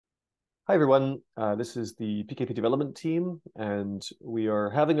Hi, everyone. This is the PKP development team, and we are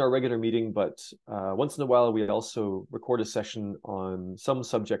having our regular meeting, but once in a while, we also record a session on some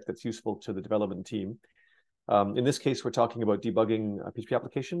subject that's useful to the development team. In this case, we're talking about debugging a PHP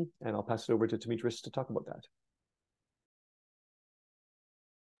application, and I'll pass it over to Dimitris to talk about that.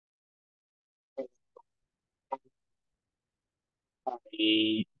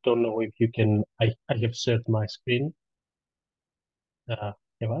 I don't know if you can. I have shared my screen. Have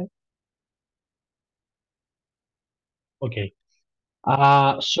I? Okay.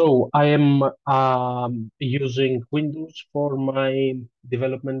 So I am using Windows for my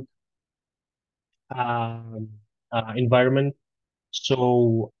development um, environment.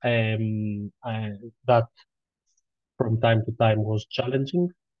 So that from time to time was challenging,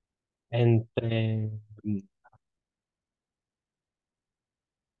 and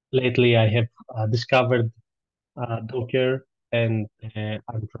lately I have discovered Docker, and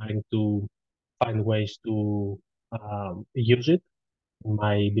I'm trying to find ways to use it in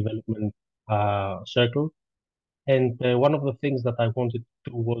my development circle. And one of the things that I wanted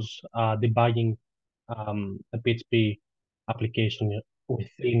to do was debugging a PHP application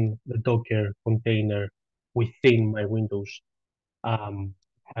within the Docker container within my Windows um,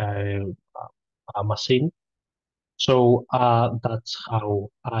 uh, machine. So that's how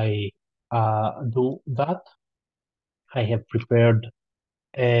I do that. I have prepared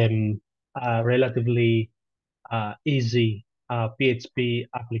a relatively easy PHP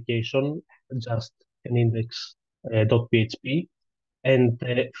application, just an index .php. And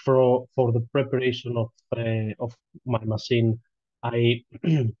for the preparation of my machine, I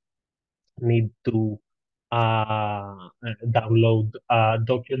need to download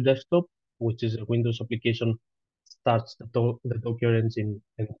Docker Desktop, which is a Windows application, starts the Docker engine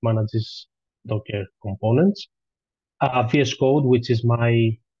and manages Docker components. VSCode, which is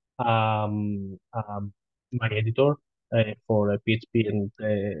my editor for PHP and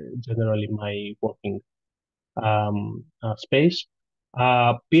generally my working space.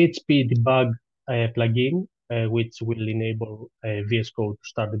 PHP debug plugin, which will enable VS Code to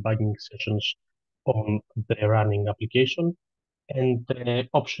start debugging sessions on the running application. And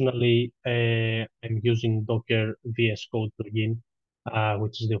optionally, I'm using Docker VS Code plugin,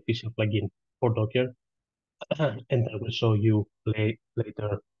 which is the official plugin for Docker. And I will show you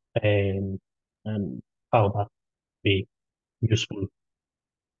later um, how that be useful.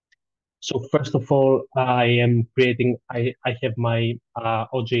 So first of all, I have my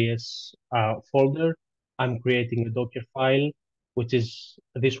OJS folder. I'm creating a Docker file, which is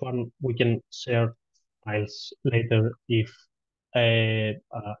this one. We can share files later if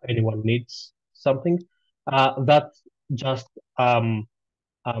anyone needs something. That just um,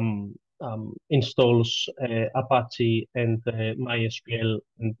 installs Apache and MySQL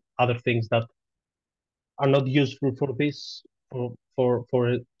and other things that are not useful for this for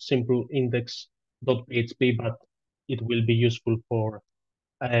a simple index.php, but it will be useful for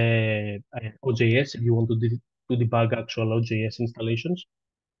OJS if you want to debug actual OJS installations.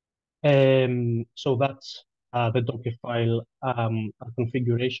 So that's the Docker file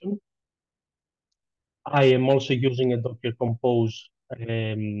configuration. I am also using a Docker Compose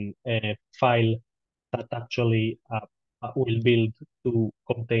file that actually will build two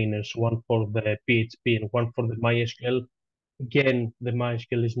containers, one for the PHP and one for the MySQL. Again, the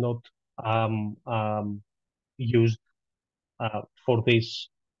MySQL is not used for this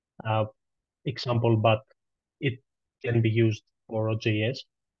uh, example, but it can be used for OJS.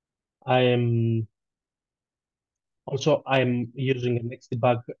 I am I'm using an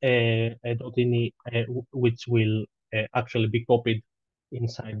XDebug .ini, which will actually be copied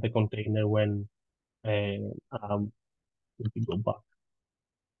inside the container when if we go back.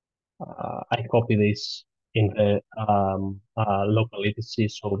 I copy this in the local etc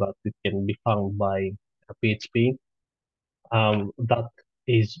so that it can be found by PHP. That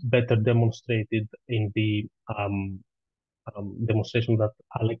is better demonstrated in the demonstration that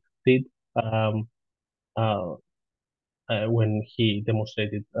Alex did um, uh, when he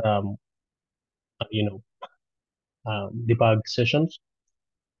demonstrated, you know, debug sessions.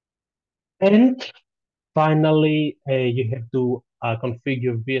 And finally, you have to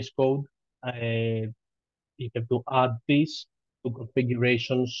configure VS Code. You have to add this to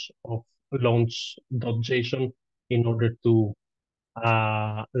configurations of launch.json in order to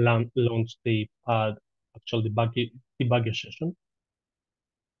launch the actual debugger session,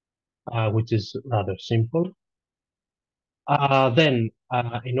 which is rather simple. Then,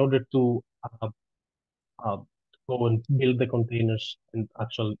 in order to uh, go and build the containers and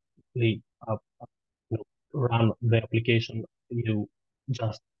actually uh, you know, run the application, you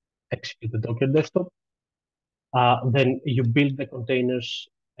just execute the Docker desktop. Then you build the containers,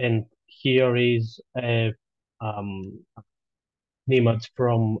 and here is an image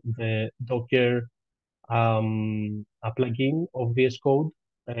from the Docker a plugin of VS Code,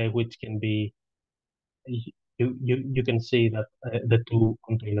 which can be you can see that the two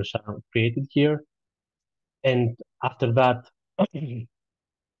containers are created here, and after that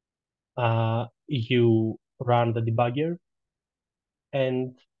you run the debugger,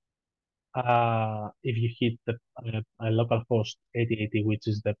 and if you hit the localhost 8080, which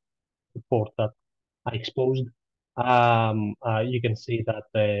is the port that I exposed, you can see that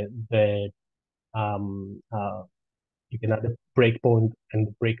um, uh, you can add a breakpoint, and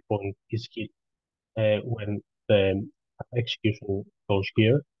the breakpoint is hit when the execution goes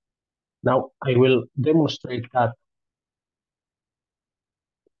here. Now I will demonstrate that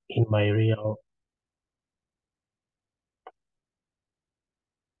in my real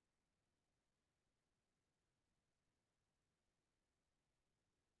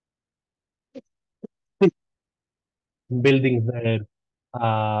building the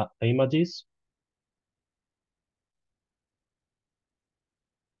images.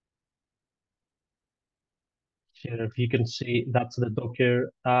 Here, if you can see, that's the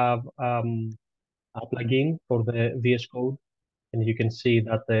Docker plugin for the VS Code, and you can see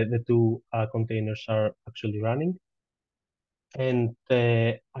that the two containers are actually running. And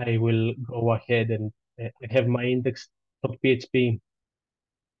I will go ahead and I have my index.php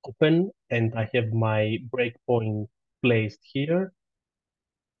open, and I have my breakpoint placed here.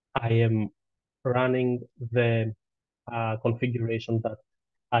 I am running the configuration that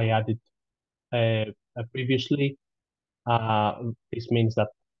I added previously. This means that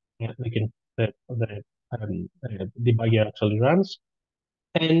the debugger actually runs.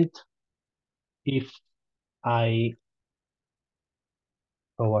 And if I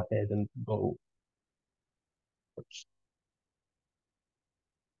go ahead and go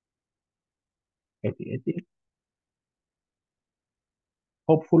edit,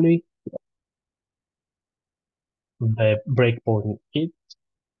 hopefully the breakpoint hits,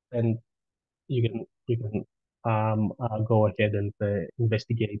 and you can go ahead and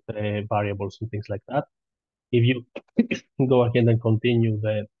investigate variables and things like that. If you go ahead and continue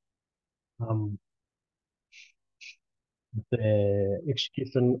um, the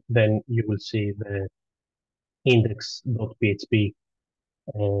execution, then you will see the index.php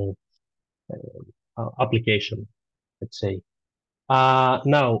uh, application, let's say.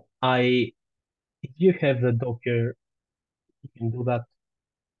 Now, if you have the Docker, you can do that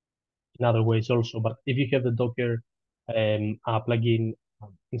in other ways also, but if you have the Docker plugin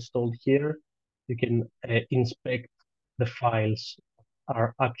installed here, you can inspect the files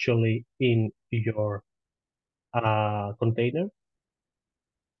are actually in your container,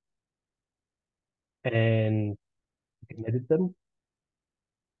 and you can edit them.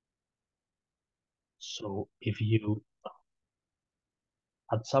 So if you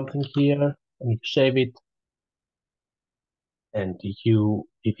add something here and you save it, and if you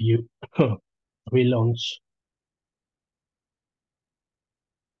relaunch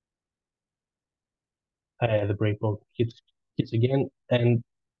the breakpoint hits again, and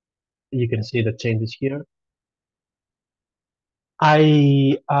you can see the changes here.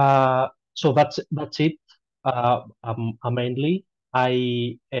 So that's it. Mainly,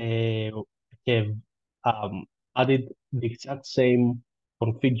 I have added the exact same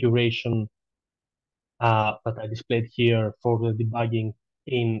configuration that I displayed here for the debugging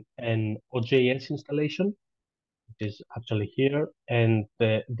in an OJS installation, which is actually here. And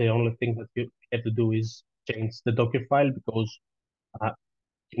the only thing that you have to do is change the Docker file, because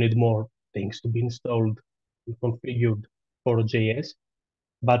you need more things to be installed and configured for OJS.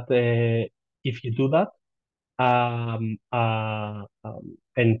 But if you do that and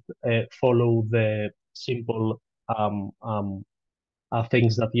follow the simple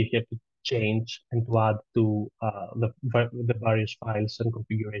things that you have to change and to add to the various files and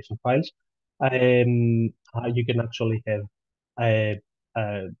configuration files, you can actually have a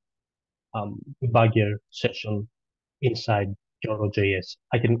debugger session inside your OJS.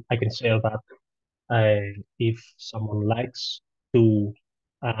 I can share that if someone likes to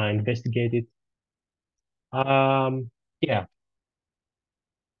investigate it. Yeah,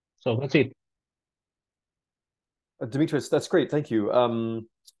 so that's it. Demetrius, that's great. Thank you. I'm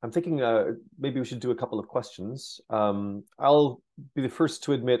thinking maybe we should do a couple of questions. I'll be the first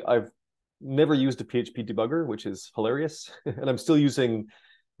to admit I've never used a PHP debugger, which is hilarious. And I'm still using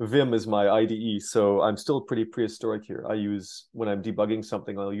Vim as my IDE. So I'm still pretty prehistoric here. When I'm debugging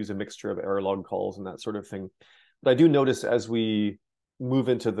something, I'll use a mixture of error log calls and that sort of thing. But I do notice as we move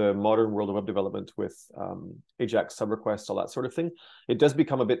into the modern world of web development with Ajax sub requests, all that sort of thing, it does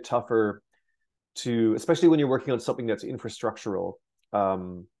become a bit tougher to, especially when you're working on something that's infrastructural,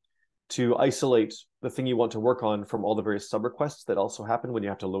 to isolate the thing you want to work on from all the various sub requests that also happen when you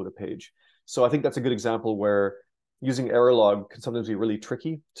have to load a page. So I think that's a good example where using error log can sometimes be really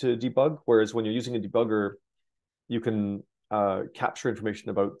tricky to debug, whereas when you're using a debugger, you can capture information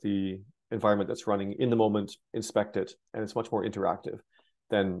about the environment that's running in the moment, inspect it, and it's much more interactive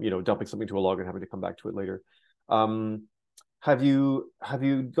than dumping something to a log and having to come back to it later. Have you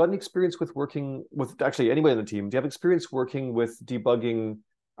gotten experience with working with, actually anybody on the team, do you have experience working with debugging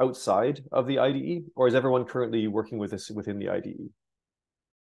outside of the IDE, or is everyone currently working with this within the IDE?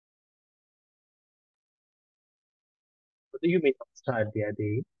 What do you mean outside the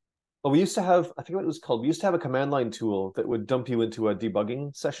IDE? Well, we used to have, I forget what it was called. We used to have a command line tool that would dump you into a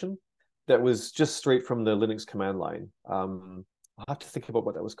debugging session that was just straight from the Linux command line. I'll have to think about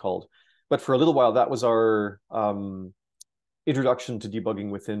what that was called. But for a little while, that was our introduction to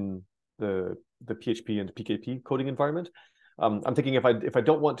debugging within the PHP and PKP coding environment. I'm thinking if I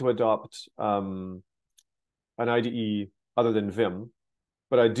don't want to adopt an IDE other than Vim,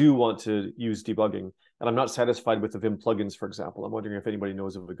 but I do want to use debugging, and I'm not satisfied with the Vim plugins, for example, I'm wondering if anybody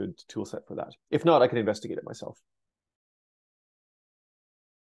knows of a good tool set for that. If not, I can investigate it myself.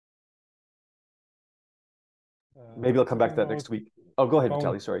 Maybe I'll come back to that next week. Oh, go ahead,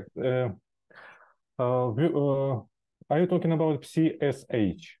 Vitaly, sorry. Are you talking about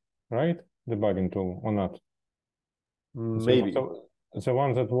CSH, right? Debugging tool or not? Maybe. The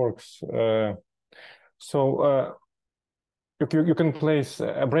one that works. You can place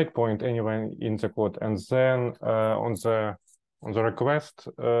a breakpoint anywhere in the code, and then on the request,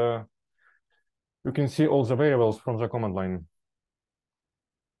 you can see all the variables from the command line.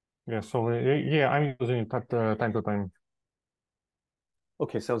 Yeah, so yeah, I'm using it time to time.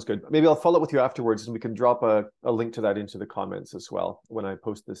 Okay, sounds good. Maybe I'll follow up with you afterwards, and we can drop a link to that into the comments as well when I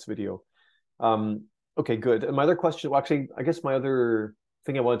post this video. Okay, good. And my other question, well, actually, I guess my other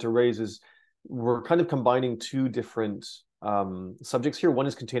thing I wanted to raise is we're kind of combining two different subjects here. One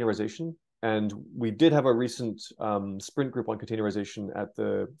is containerization, and we did have a recent sprint group on containerization at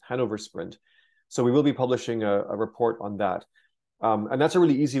the Hanover sprint. So we will be publishing a report on that. And that's a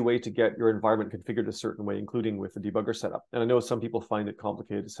really easy way to get your environment configured a certain way, including with the debugger setup. And I know some people find it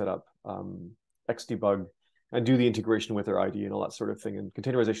complicated to set up XDebug and do the integration with their IDE and all that sort of thing. And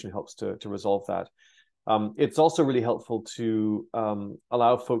containerization helps to resolve that. It's also really helpful to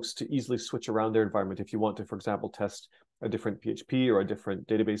allow folks to easily switch around their environment if you want to, for example, test a different PHP or a different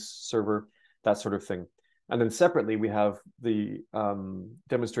database server, that sort of thing. And then separately, we have the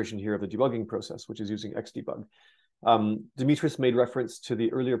demonstration here of the debugging process, which is using XDebug. Dimitris made reference to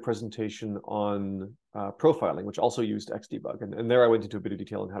the earlier presentation on profiling, which also used XDebug. And there I went into a bit of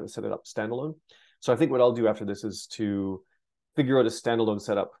detail on how to set it up standalone. So I think what I'll do after this is to figure out a standalone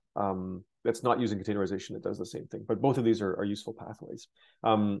setup that's not using containerization that does the same thing. But both of these are useful pathways.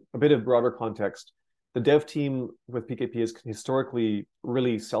 A bit of broader context. The dev team with PKP has historically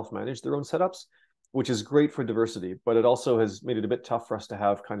really self-managed their own setups, which is great for diversity, but it also has made it a bit tough for us to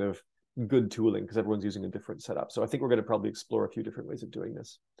have kind of good tooling because everyone's using a different setup. So I think we're going to probably explore a few different ways of doing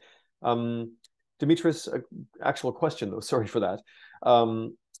this. Dimitris, actual question though, sorry for that.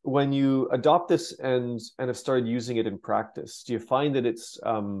 When you adopt this and have started using it in practice, do you find that it's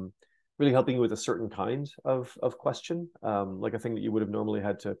really helping you with a certain kind of question, like a thing that you would have normally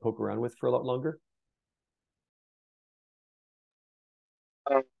had to poke around with for a lot longer?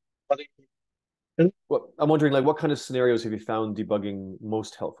 Well, I'm wondering, like, what kind of scenarios have you found debugging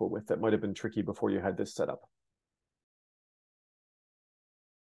most helpful with that might have been tricky before you had this set up?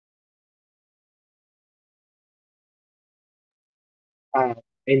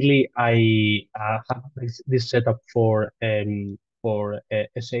 Mainly, I have this setup for SH.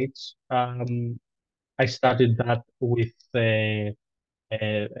 I started that with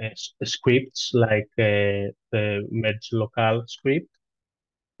scripts like the merge local script,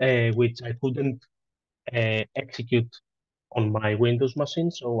 which I couldn't execute on my Windows machine,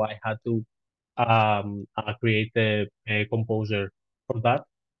 so I had to create a composer for that.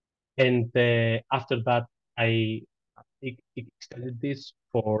 And after that, I extended this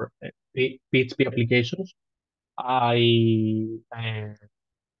for PHP applications.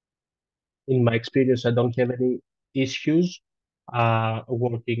 In my experience, I don't have any issues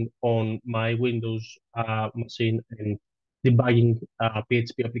working on my Windows machine and debugging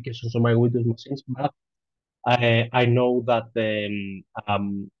PHP applications on my Windows machines. But I know that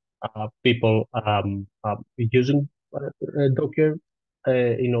people using Docker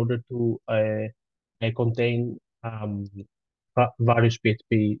in order to contain various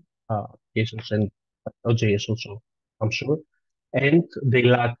PHP applications and Node.js also, I'm sure. And they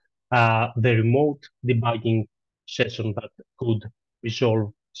lack the remote debugging session that could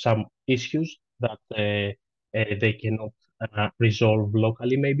resolve some issues that they cannot resolve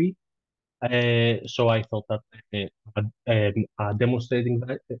locally, maybe. So I thought that demonstrating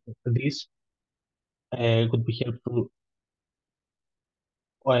this could be helpful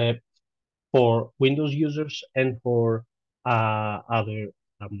uh, for Windows users and for other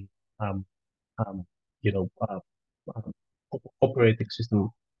um, um, um, you know operating system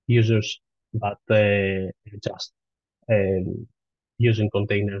users that just using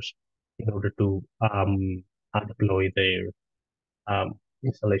containers in order to deploy their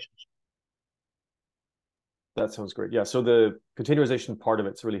installations. That sounds great. Yeah, so the containerization part of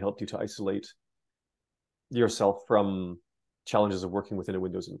it's really helped you to isolate yourself from challenges of working within a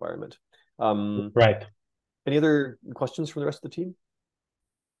Windows environment. Right. Any other questions from the rest of the team?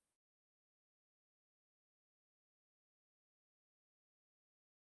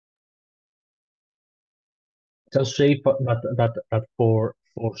 Just say that for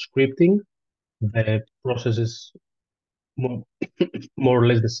scripting, the process is more, more or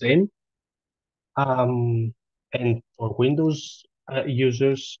less the same. And for Windows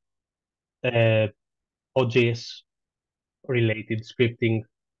users, OJS related scripting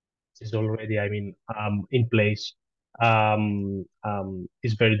is already, in place.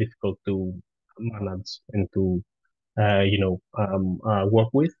 It's very difficult to manage and to work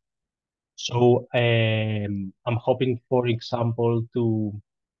with. So I'm hoping, for example, to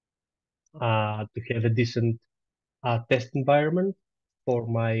have a decent test environment for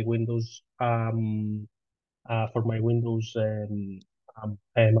my Windows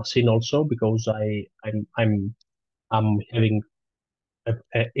machine also, because I'm having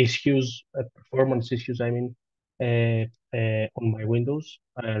issues, performance issues, on my Windows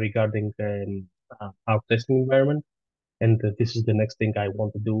regarding our testing environment. And this is the next thing I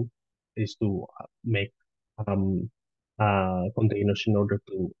want to do, is to make containers in order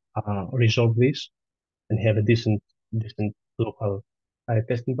to resolve this and have a decent local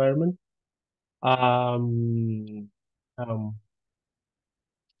test environment. Um, um,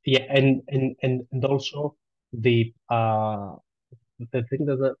 yeah, and also the thing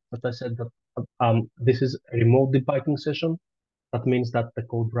that I said, that this is a remote debugging session. That means that the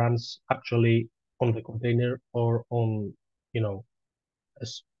code runs actually on the container or on, a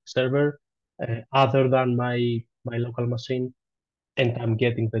server other than my local machine, and I'm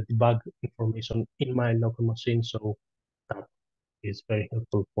getting the debug information in my local machine. So that is very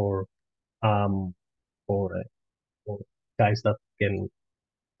helpful um for, uh, for guys that can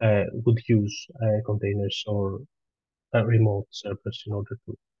would use containers or remote servers in order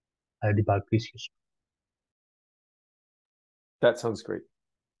to debug issues. That sounds great.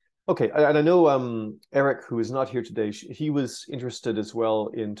 Okay, and I know Eric, who is not here today, he was interested as well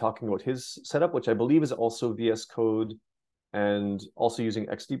in talking about his setup, which I believe is also VSCode and also using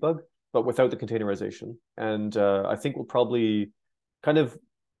XDebug, but without the containerization. And I think we'll probably kind of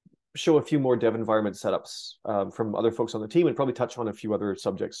show a few more dev environment setups from other folks on the team, and probably touch on a few other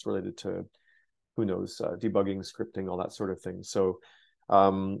subjects related to, who knows, debugging, scripting, all that sort of thing. So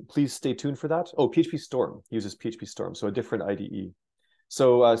please stay tuned for that. Oh, PHP Storm uses PHP Storm, so a different IDE.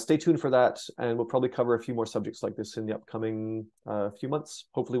 So stay tuned for that, and we'll probably cover a few more subjects like this in the upcoming few months.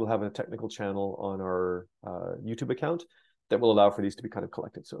 Hopefully we'll have a technical channel on our YouTube account that will allow for these to be kind of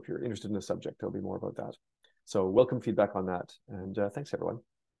collected. So if you're interested in a subject, there'll be more about that. So welcome feedback on that. And thanks, everyone.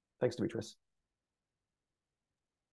 Thanks, Dimitris.